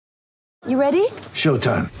You ready?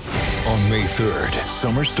 Showtime. On May 3rd,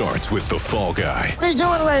 summer starts with The Fall Guy. Let's do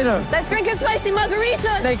it later. Let's drink a spicy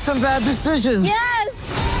margarita. Make some bad decisions.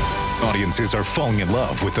 Yes! Audiences are falling in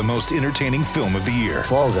love with the most entertaining film of the year.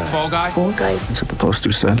 Fall Guy. Fall Guy? Fall guy. That's what the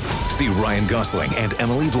poster said. See Ryan Gosling and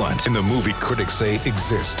Emily Blunt in the movie critics say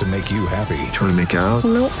exists to make you happy. Trying to make it out?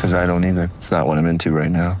 Nope. Because I don't either. It's not what I'm into right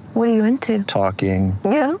now. What are you into? Talking.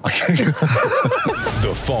 Yeah.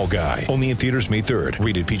 The Fall Guy. Only in theaters May 3rd.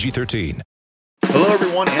 Rated PG-13. Hello,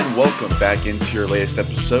 everyone, and welcome back into your latest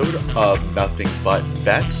episode of Nothing But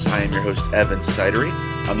Bets. I am your host, Evan Sidery.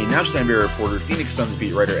 I'm the National NBA reporter, Phoenix Suns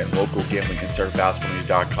beat writer, and local gambling insider for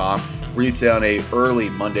BasketballNews.com. We're here today on a early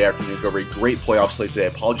Monday afternoon. Go over a great playoff slate today.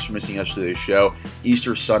 Apologies for missing yesterday's show.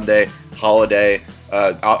 Easter Sunday, holiday.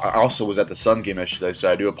 I also was at the Suns game yesterday,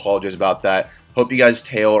 so I do apologize about that. Hope you guys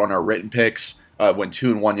tailed on our written picks. Went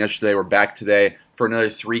 2-1 yesterday. We're back today for another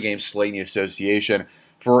 3-game slate in the association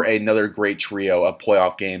for another great trio of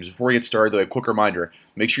playoff games. Before we get started, though, a quick reminder,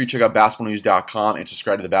 make sure you check out BasketballNews.com and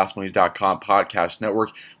subscribe to the BasketballNews.com podcast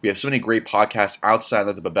network. We have so many great podcasts outside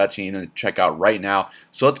of the bets you need to check out right now.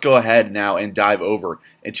 So let's go ahead now and dive over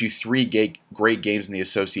into 3 great games in the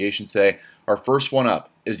association today. Our first one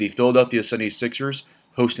up is the Philadelphia 76ers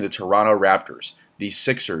hosting the Toronto Raptors. The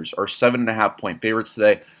Sixers are 7.5-point favorites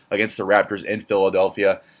today against the Raptors in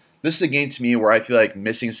Philadelphia. This is a game to me where I feel like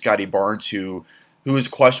missing Scottie Barnes, who is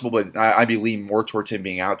questionable, but I'd be leaning more towards him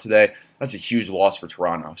being out today. That's a huge loss for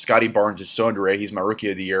Toronto. Scottie Barnes is so underrated. He's my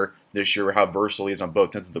rookie of the year this year, how versatile he is on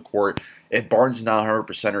both ends of the court. If Barnes is not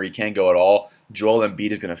 100% or he can't go at all, Joel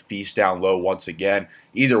Embiid is going to feast down low once again.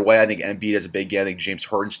 Either way, I think Embiid has a big game. I think James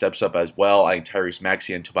Harden steps up as well. I think Tyrese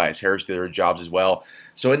Maxey and Tobias Harris do their jobs as well.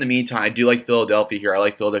 So in the meantime, I do like Philadelphia here. I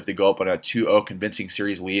like Philadelphia to go up on a 2-0 convincing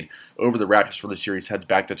series lead over the Raptors for the series. Heads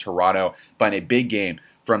back to Toronto by a big game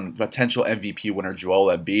from potential MVP winner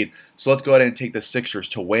Joel Embiid. So let's go ahead and take the Sixers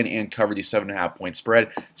to win and cover the 7.5-point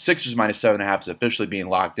spread. Sixers minus 7.5 is officially being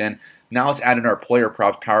locked in. Now let's add in our player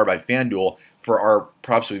props powered by FanDuel for our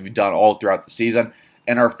props that we've done all throughout the season.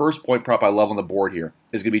 And our first point prop I love on the board here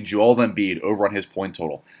is going to be Joel Embiid over on his point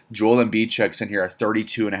total. Joel Embiid checks in here at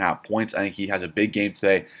 32.5 points. I think he has a big game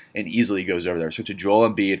today and easily goes over there. So to Joel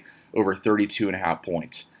Embiid over 32.5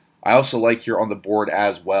 points. I also like here on the board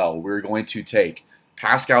as well, we're going to take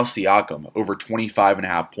Pascal Siakam over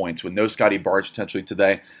 25.5 points. With no Scottie Barnes potentially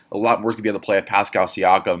today, a lot more is going to be able to play at Pascal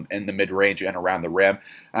Siakam in the mid-range and around the rim.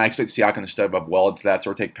 And I expect Siakam to step up well into that. So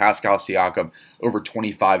we'll take Pascal Siakam over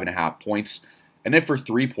 25.5 points. And then for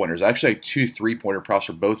three-pointers, I actually have 2 3-pointer props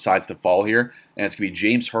for both sides to fall here. And it's going to be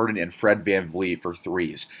James Harden and Fred VanVleet for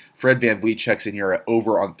threes. Fred VanVleet checks in here at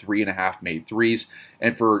over on 3.5 made threes.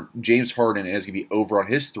 And for James Harden, it's going to be over on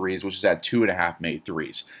his threes, which is at 2.5 made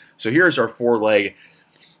threes. So here's our four-leg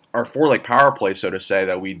power play, so to say,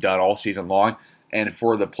 that we've done all season long. And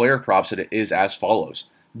for the player props, it is as follows.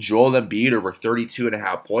 Joel Embiid over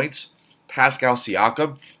 32.5 points. Pascal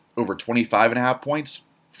Siakam over 25.5 points.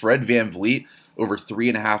 Fred VanVleet over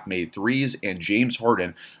 3.5 made threes, and James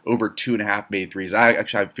Harden over 2.5 made threes. I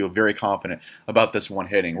feel very confident about this one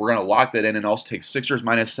hitting. We're going to lock that in and also take Sixers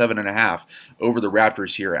minus 7.5 over the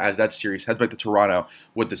Raptors here as that series heads back to Toronto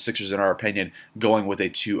with the Sixers, in our opinion, going with a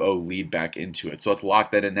 2-0 lead back into it. So let's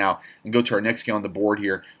lock that in now and go to our next game on the board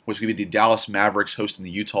here, which is going to be the Dallas Mavericks hosting the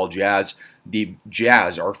Utah Jazz. The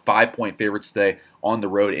Jazz are 5-point favorites today on the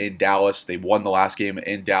road in Dallas. They won the last game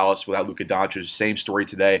in Dallas without Luka Doncic. Same story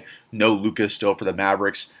today. No Luka still for the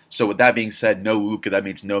Mavericks. So with that being said, no Luka. That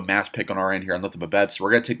means no mass pick on our end here on Nothing But Bets. So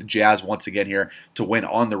we're going to take the Jazz once again here to win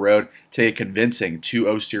on the road. Take a convincing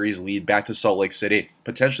 2-0 series lead back to Salt Lake City.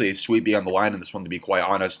 Potentially a sweep be on the line in this one, to be quite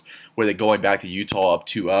honest, where they're going back to Utah up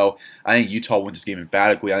 2-0. I think Utah wins this game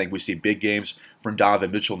emphatically. I think we see big games from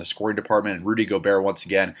Donovan Mitchell in the scoring department, and Rudy Gobert once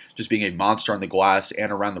again just being a monster on the glass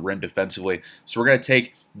and around the rim defensively. So we're going to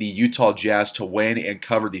take the Utah Jazz to win and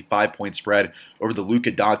cover the 5-point spread over the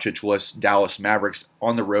Luka Doncic-less Dallas Mavericks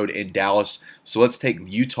on the road in Dallas. So let's take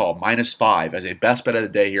Utah minus 5 as a best bet of the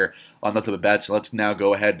day here on Nothing But Bets. So let's now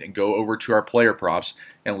go ahead and go over to our player props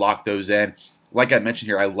and lock those in. Like I mentioned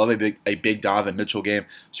here, I love a big Donovan Mitchell game.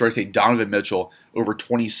 So I take Donovan Mitchell over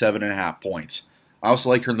 27.5 points. I also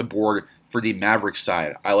like here on the board for the Mavericks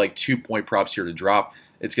side. I like 2-point props here to drop.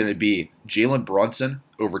 It's going to be Jalen Brunson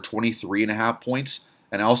over 23.5 points.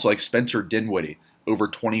 And I also like Spencer Dinwiddie over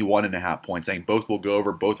 21.5 points. I think both will go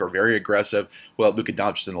over. Both are very aggressive without Luka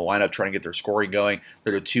Doncic in the lineup trying to get their scoring going.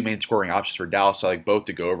 They're the 2 main scoring options for Dallas. So I like both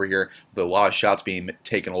to go over here with a lot of shots being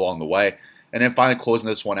taken along the way. And then finally closing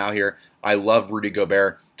this one out here, I love Rudy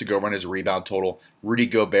Gobert to go run his rebound total. Rudy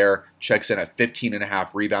Gobert checks in at 15.5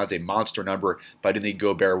 rebounds, a monster number, but I do think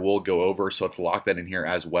Gobert will go over, so let's lock that in here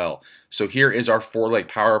as well. So here is our 4-leg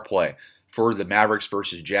power play for the Mavericks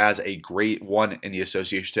versus Jazz, a great one in the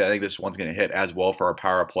association today. I think this one's going to hit as well for our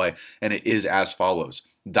power play, and it is as follows.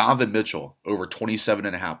 Donovan Mitchell over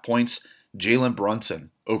 27.5 points. Jalen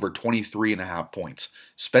Brunson over 23.5 points.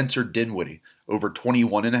 Spencer Dinwiddie over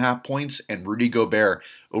 21.5 points. And Rudy Gobert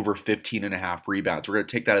over 15.5 rebounds. We're going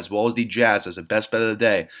to take that as well as the Jazz as a best bet of the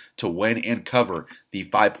day to win and cover the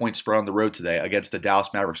 5-point spread on the road today against the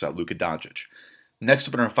Dallas Mavericks at Luka Doncic. Next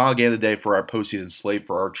up in our final game of the day for our postseason slate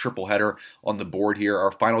for our triple header on the board here,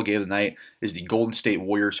 our final game of the night is the Golden State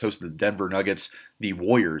Warriors hosting the Denver Nuggets. The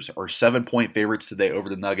Warriors are 7-point favorites today over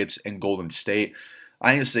the Nuggets and Golden State.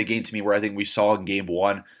 I think this is a game to me where I think we saw in Game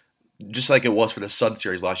 1, just like it was for the Sun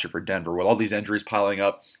series last year for Denver, with all these injuries piling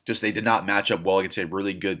up, just they did not match up well against a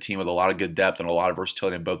really good team with a lot of good depth and a lot of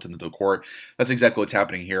versatility in both ends of the court. That's exactly what's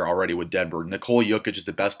happening here already with Denver. Nikola Jokic is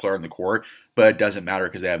the best player in the court, but it doesn't matter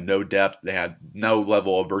because they have no depth. They have no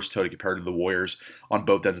level of versatility compared to the Warriors on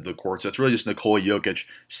both ends of the court. So it's really just Nikola Jokic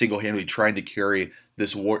single-handedly trying to carry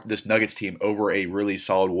this Nuggets team over a really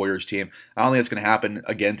solid Warriors team. I don't think that's going to happen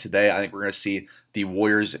again today. I think we're going to see the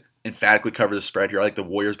Warriors emphatically cover the spread here. I like the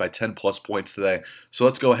Warriors by 10-plus points today. So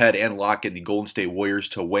let's go ahead and lock in the Golden State Warriors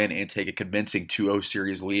to win and take a convincing 2-0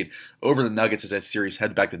 series lead over the Nuggets as that series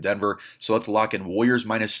heads back to Denver. So let's lock in Warriors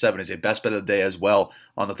 -7 as a best bet of the day as well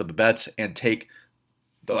on the bets and take,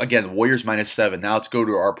 again, Warriors -7. Now let's go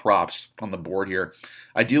to our props on the board here.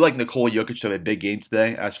 I do like Nikola Jokic to have a big game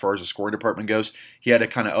today as far as the scoring department goes. He had a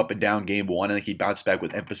kind of up and down Game 1. I think he bounced back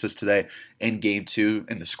with emphasis today in Game 2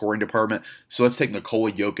 in the scoring department. So let's take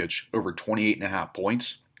Nikola Jokic over 28.5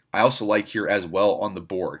 points. I also like here as well on the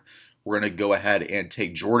board, we're going to go ahead and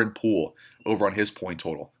take Jordan Poole over on his point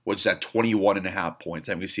total, which is at 21.5 points.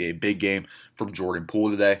 And we see a big game from Jordan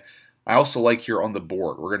Poole today. I also like here on the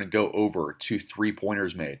board, we're going to go over to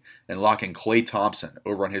 3-pointers made and lock in Klay Thompson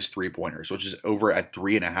over on his 3-pointers, which is over at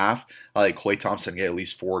 3.5. I like Klay Thompson to get at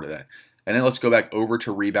least 4 today. And then let's go back over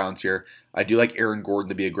to rebounds here. I do like Aaron Gordon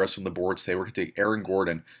to be aggressive on the board today. We're going to take Aaron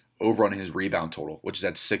Gordon over on his rebound total, which is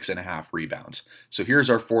at 6.5 rebounds. So here's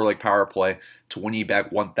our 4-leg power play to win you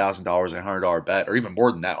back $1,000 and a $100 bet, or even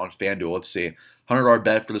more than that on FanDuel. Let's see. $100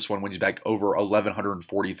 bet for this one wins you back over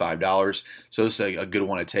 $1,145. So this is a good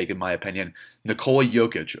one to take in my opinion. Nikola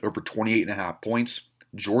Jokic over 28.5 points.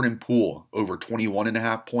 Jordan Poole over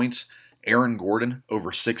 21.5 points. Aaron Gordon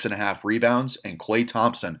over 6.5 rebounds, and Klay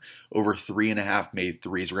Thompson over 3.5 made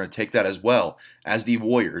threes. We're going to take that as well as the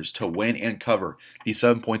Warriors to win and cover the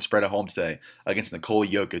 7-point spread at home today against Nikola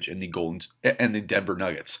Jokic and the Denver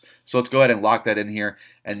Nuggets. So let's go ahead and lock that in here.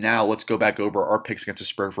 And now let's go back over our picks against the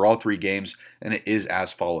spread for all 3 games, and it is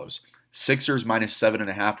as follows. Sixers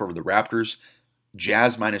 -7.5 over the Raptors,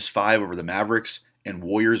 Jazz -5 over the Mavericks, and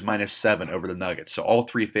Warriors -7 over the Nuggets. So all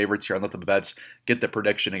 3 favorites here on Let the Bets get the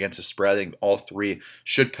prediction against the spread. I think all 3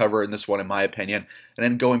 should cover in this one in my opinion. And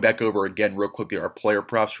then going back over again real quickly our player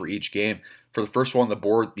props for each game. For the first one on the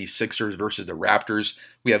board, the Sixers versus the Raptors,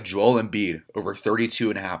 we have Joel Embiid over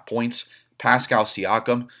 32.5 points, Pascal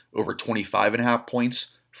Siakam over 25.5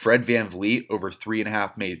 points, Fred VanVleet over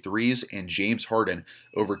 3.5 made threes, and James Harden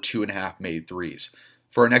over 2.5 made threes.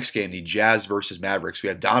 For our next game, the Jazz versus Mavericks, we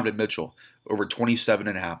have Donovan Mitchell over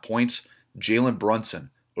 27.5 points, Jalen Brunson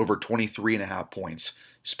over 23.5 points,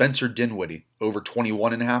 Spencer Dinwiddie over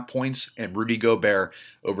 21.5 points, and Rudy Gobert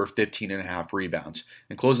over 15.5 rebounds.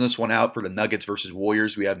 And closing this one out for the Nuggets versus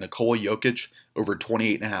Warriors, we have Nikola Jokic over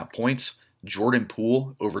 28.5 points, Jordan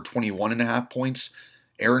Poole over 21.5 points,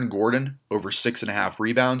 Aaron Gordon over 6.5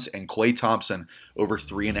 rebounds, and Klay Thompson over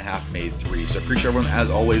 3.5 made threes. So I appreciate everyone,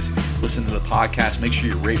 as always, listen to the podcast. Make sure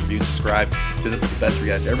you rate, review, and subscribe to the bets for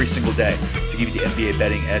you guys every single day to give you the NBA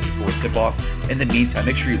betting edge before we tip off. In the meantime,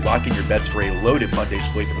 make sure you lock in your bets for a loaded Monday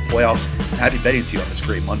slate for the playoffs. And happy betting to you on this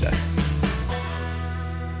great Monday.